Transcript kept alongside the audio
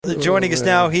Joining us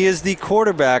now, he is the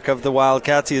quarterback of the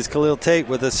Wildcats. He is Khalil Tate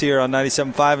with us here on 97.5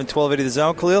 and 1280 The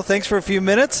Zone. Khalil, thanks for a few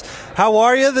minutes. How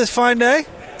are you this fine day?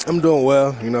 I'm doing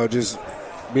well. Just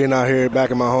being out here back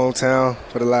in my hometown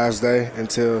for the last day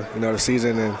until, the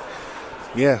season. And,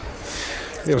 yeah.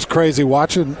 It was crazy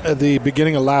watching at the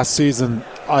beginning of last season.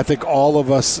 I think all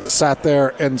of us sat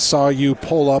there and saw you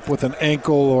pull up with an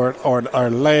ankle or a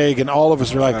leg, and all of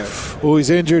us were like, oh,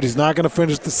 he's injured. He's not going to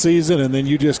finish the season. And then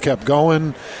you just kept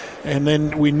going. And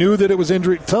then we knew that it was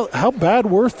injury. How bad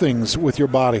were things with your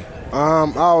body?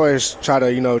 I always try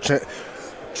to,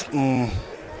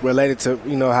 relate it to,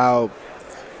 how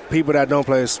people that don't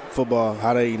play football,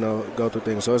 how they, go through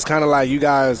things. So it's kind of like you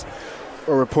guys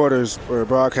are reporters or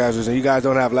broadcasters and you guys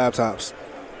don't have laptops.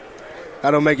 That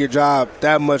don't make your job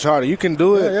that much harder. You can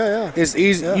do it. Yeah. It's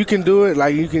easy. Yeah. You can do it.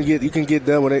 Like you can get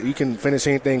done with it. You can finish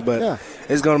anything, but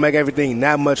it's going to make everything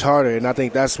that much harder. And I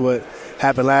think that's what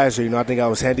happened last year. I think I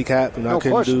was handicapped. I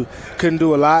couldn't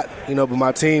do a lot. But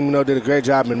my team, did a great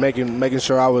job in making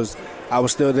sure I was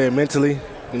still there mentally.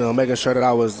 Making sure that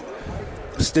I was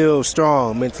still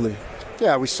strong mentally.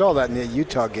 Yeah, we saw that in the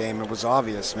Utah game. It was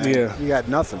obvious, man. Yeah. You got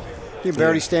nothing. You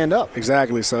barely stand up.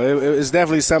 Exactly. So it's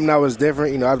definitely something that was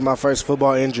different. That was my first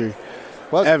football injury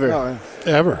ever.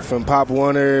 Ever. From Pop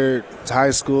Warner to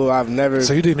high school, I've never.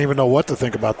 So you didn't even know what to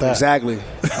think about that. Exactly. You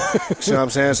know what I'm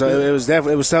saying? So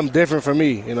it was something different for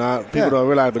me. People don't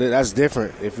realize, but that's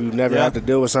different. If you never have to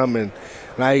deal with something, and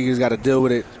now you just got to deal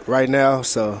with it right now.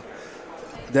 So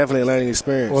definitely a learning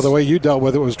experience. Well, the way you dealt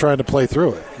with it was trying to play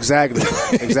through it. Exactly.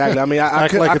 I mean, I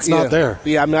act like it's not there.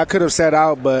 Yeah, I mean, I could have sat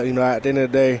out, but at the end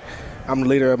of the day, I'm the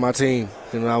leader of my team.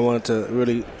 I wanted to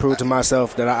really prove to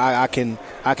myself that I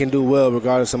can do well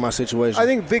regardless of my situation. I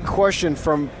think a big question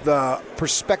from the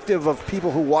perspective of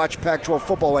people who watch Pac-12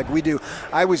 football like we do.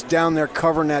 I was down there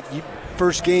covering that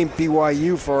first game,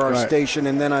 BYU, for our station,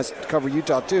 and then I covered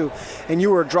Utah too. And you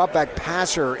were a drop-back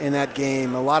passer in that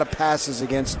game, a lot of passes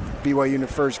against BYU in the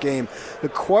first game. The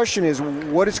question is,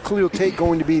 what is Khalil Tate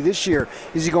going to be this year?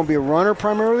 Is he going to be a runner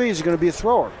primarily? Is he going to be a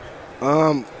thrower?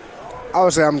 I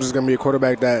would say I'm just going to be a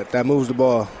quarterback that moves the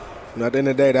ball. At the end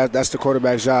of the day, that's the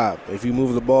quarterback's job. If you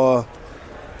move the ball,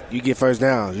 you get first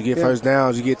downs. You get first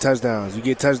downs, you get touchdowns. You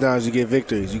get touchdowns, you get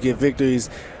victories. You get victories,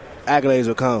 accolades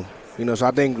will come. So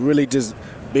I think really just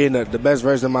being the best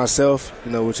version of myself,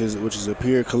 which is a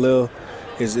pure Khalil,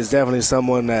 is definitely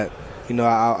someone that,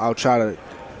 I'll try to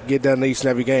get done each and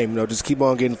every game. Just keep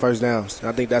on getting first downs.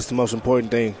 I think that's the most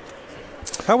important thing.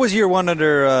 How was year one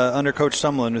under Coach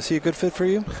Sumlin? Was he a good fit for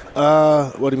you?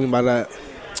 What do you mean by that?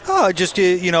 Oh, just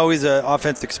he's an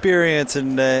offense experience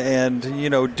and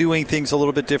doing things a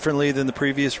little bit differently than the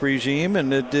previous regime,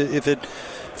 and if it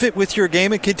fit with your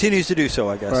game, it continues to do so,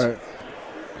 I guess. Right.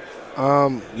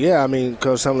 I mean,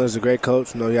 Coach Sumlin is a great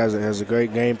coach. He has a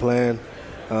great game plan.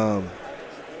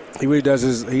 He really does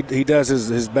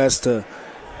his best to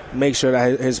make sure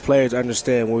that his players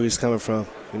understand where he's coming from.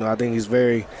 I think he's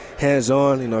very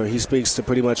hands-on. He speaks to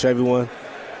pretty much everyone.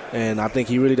 And I think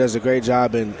he really does a great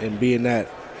job in being that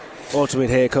ultimate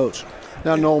head coach.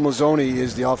 Now, Noel Mazzoni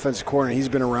is the offensive coordinator. He's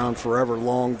been around forever,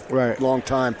 long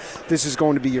time. This is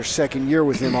going to be your second year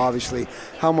with him, obviously.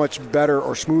 How much better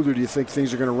or smoother do you think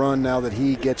things are going to run now that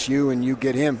he gets you and you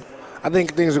get him? I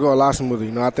think things are going a lot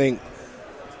smoother. I think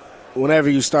whenever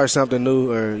you start something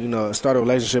new or, start a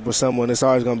relationship with someone, it's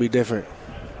always going to be different.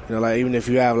 Like even if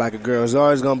you have like a girl, it's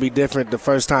always going to be different the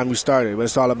first time you started. But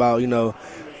it's all about,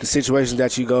 the situations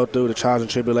that you go through, the trials and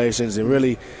tribulations, and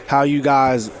really how you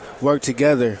guys work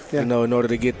together, in order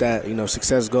to get that,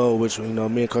 success goal, which,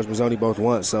 me and Coach Mazzoni both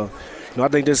want. So, I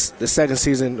think the second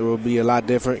season will be a lot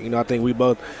different. I think we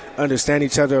both understand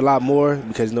each other a lot more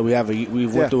because, we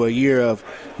went through a year of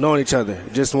knowing each other,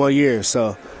 just 1 year.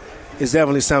 So it's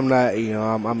definitely something that,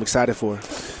 I'm excited for.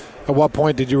 At what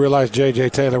point did you realize J.J.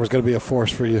 Taylor was going to be a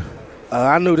force for you?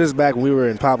 I knew this back when we were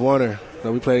in Pop Warner.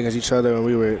 We played against each other when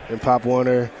we were in Pop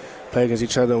Warner, played against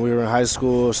each other when we were in high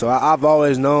school. So I've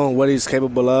always known what he's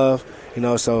capable of,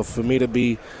 so for me to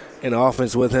be in the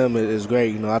offense with him is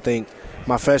great. I think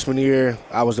my freshman year,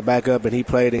 I was the backup, and he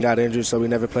played and got injured, so we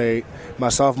never played. My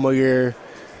sophomore year,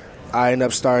 I ended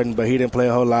up starting, but he didn't play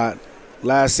a whole lot.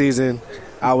 Last season,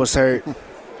 I was hurt.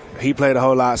 He played a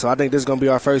whole lot, so I think this is going to be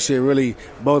our first year really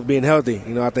both being healthy.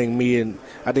 I think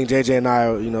JJ and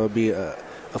I, be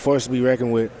a force to be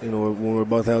reckoned with, when we're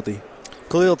both healthy.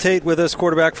 Khalil Tate with us,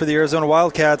 quarterback for the Arizona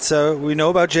Wildcats. We know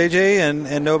about JJ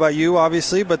and know about you,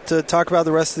 obviously, but talk about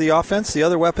the rest of the offense, the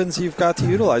other weapons you've got to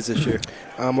utilize this year.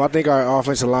 I think our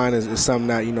offensive line is something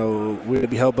that,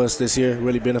 really help us this year,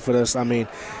 really benefit us. I mean,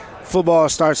 football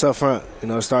starts up front.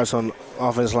 It starts on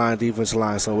offensive line, defensive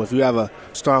line. So if you have a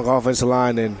strong offensive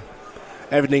line, then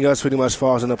everything else pretty much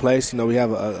falls into place. We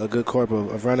have a good corp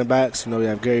of running backs. We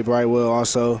have Gary Brightwell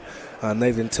also,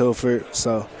 Nathan Tilford.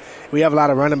 So we have a lot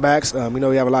of running backs. We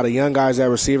have a lot of young guys at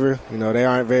receiver. They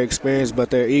aren't very experienced, but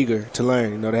they're eager to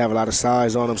learn. They have a lot of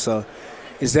size on them. So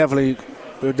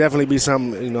it'll definitely be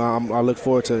something, I look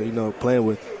forward to, playing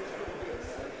with.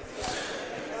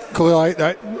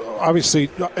 Khalil, obviously,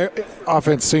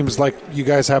 offense seems like you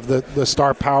guys have the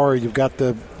star power. You've got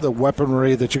the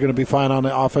weaponry that you're going to be fine on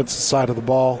the offensive side of the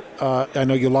ball. I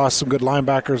know you lost some good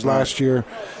linebackers last year,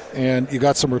 and you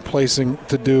got some replacing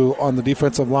to do on the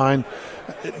defensive line.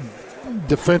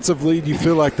 Defensively, do you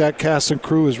feel like that cast and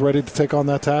crew is ready to take on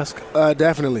that task?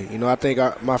 Definitely. I think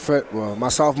my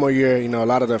sophomore year, a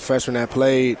lot of the freshmen that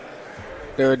played,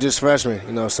 they were just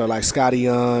freshmen. So like Scotty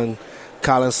Young,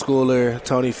 Colin Schooler,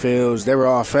 Tony Fields, they were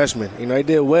all freshmen. They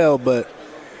did well, but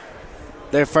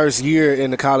their first year in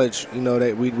the college,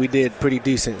 we did pretty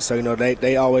decent. So,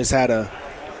 they always had a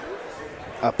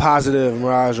positive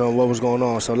mirage on what was going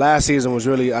on. So last season was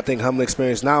really, I think, humbling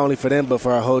experience, not only for them but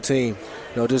for our whole team.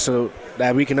 Just so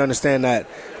that we can understand that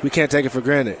we can't take it for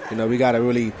granted. We got to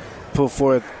really put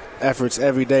forth efforts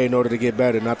every day in order to get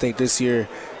better. And I think this year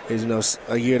is,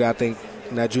 a year that I think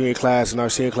in that junior class and our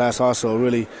senior class also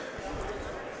really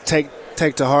take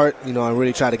to heart, and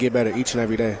really try to get better each and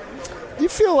every day. Do you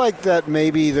feel like that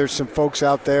maybe there's some folks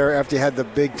out there after you had the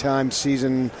big-time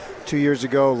season 2 years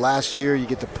ago, last year you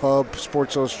get the pub,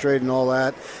 Sports Illustrated and all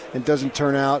that, and it doesn't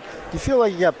turn out. Do you feel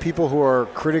like you got people who are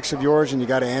critics of yours and you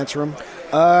got to answer them?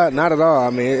 Not at all. I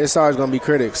mean, it's always going to be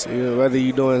critics, whether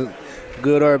you're doing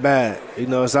good or bad.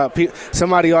 It's not,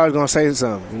 somebody always going to say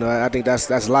something. I think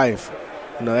that's life.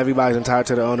 Everybody's entitled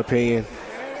to their own opinion.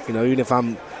 Even if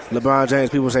I'm LeBron James,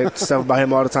 people say stuff about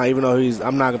him all the time, even though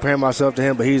I'm not comparing myself to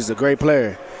him, but he's a great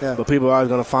player. Yeah. But people are always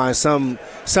going to find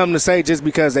something to say just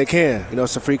because they can.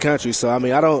 It's a free country. So, I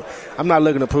mean, I'm not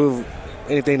looking to prove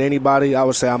anything to anybody. I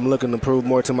would say I'm looking to prove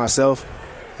more to myself,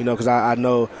 because I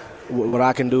know what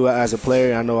I can do as a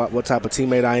player. I know what type of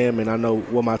teammate I am, and I know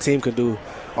what my team can do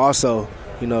also,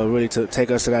 really to take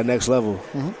us to that next level.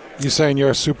 Mm-hmm. You saying you're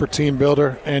a super team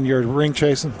builder and you're ring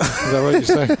chasing? Is that what you're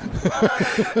saying?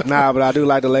 Nah, but I do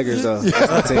like the Lakers, though. That's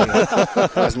my team.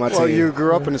 That's my team. Well, you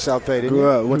grew up in the South Bay, didn't you?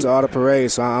 Grew up, went to all the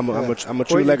parades, so I'm a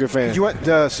true Laker fan. Did you went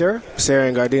Sarah? Sarah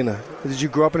and Gardena. Did you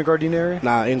grow up in the Gardena area?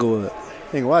 Nah, Inglewood.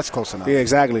 Inglewood, that's close enough. Yeah,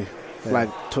 exactly. Yeah. Like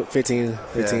 15,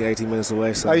 18 minutes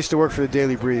away. So. I used to work for the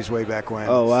Daily Breeze way back when.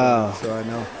 Oh, wow. So I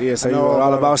know. Yeah, so you know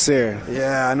all about Sarah.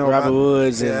 Yeah, I know. Robert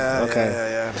Woods. Yeah,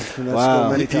 okay. Yeah.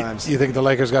 Wow. Many times. You think the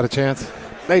Lakers got a chance?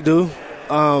 They do.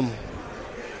 I've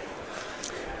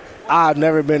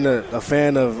never been a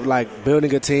fan of, like,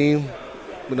 building a team,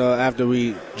 after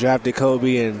we drafted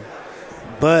Kobe.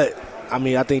 But, I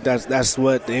mean, I think that's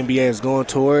what the NBA is going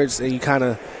towards. And you kind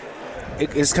of –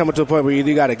 it's coming to a point where either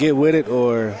you got to get with it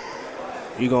or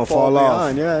you're going to fall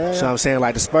off. Yeah. So I'm saying,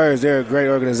 like, the Spurs, they're a great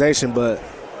organization, but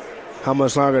how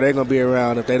much longer are they going to be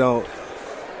around if they don't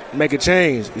make a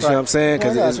change? You see what I'm saying?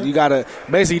 Because you got to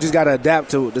 – basically, you just got to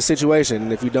adapt to the situation.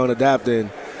 And if you don't adapt, then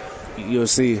you'll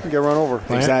see. You get run over.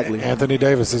 Exactly. Anthony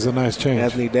Davis is a nice change.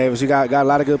 Anthony Davis. You got a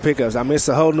lot of good pickups. I mean, it's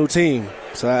a whole new team.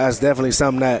 So that's definitely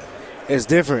something that is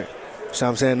different. So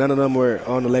I'm saying none of them were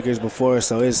on the Lakers before,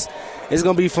 so it's going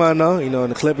to be fun, though. And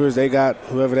the Clippers, they got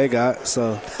whoever they got.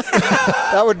 So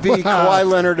that would be Kawhi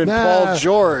Leonard and Paul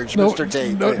George, Mr.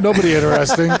 Tate. Nobody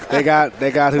interesting. They got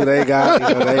who they got.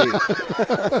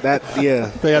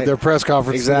 They had their press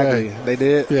conference exactly. Today. They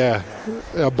did. Yeah.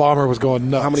 A bomber was going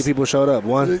nuts. How many people showed up?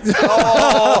 One?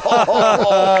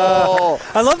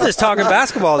 I love this talking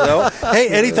basketball, though. Hey,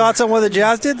 any thoughts on what the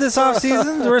Jazz did this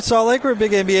offseason? We're Salt Lake. We're a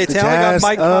big NBA town. Jazz, we got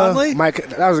Mike Conley. Mike,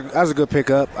 that was a good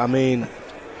pickup. I mean,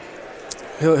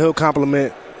 he'll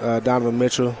compliment Donovan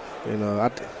Mitchell.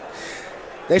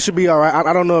 They should be all right.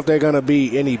 I don't know if they're going to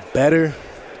be any better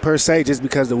per se, just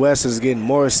because the West is getting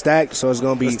more stacked, so it's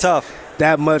going to be tough.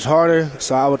 That much harder.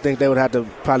 So I would think they would have to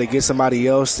probably get somebody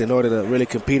else in order to really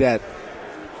compete at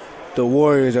the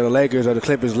Warriors or the Lakers or the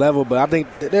Clippers level. But I think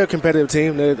they're a competitive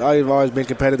team. They've always been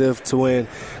competitive to when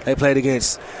they played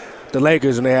against the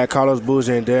Lakers when they had Carlos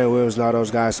Boozer and Darren Williams and all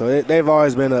those guys. So they've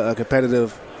always been a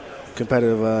competitive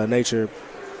nature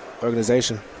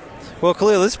organization. Well,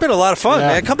 Khalil, it's been a lot of fun,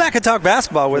 man. Come back and talk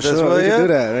basketball with us, will we you? can do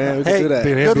that, man. We can do that.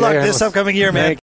 Good luck this upcoming year, man.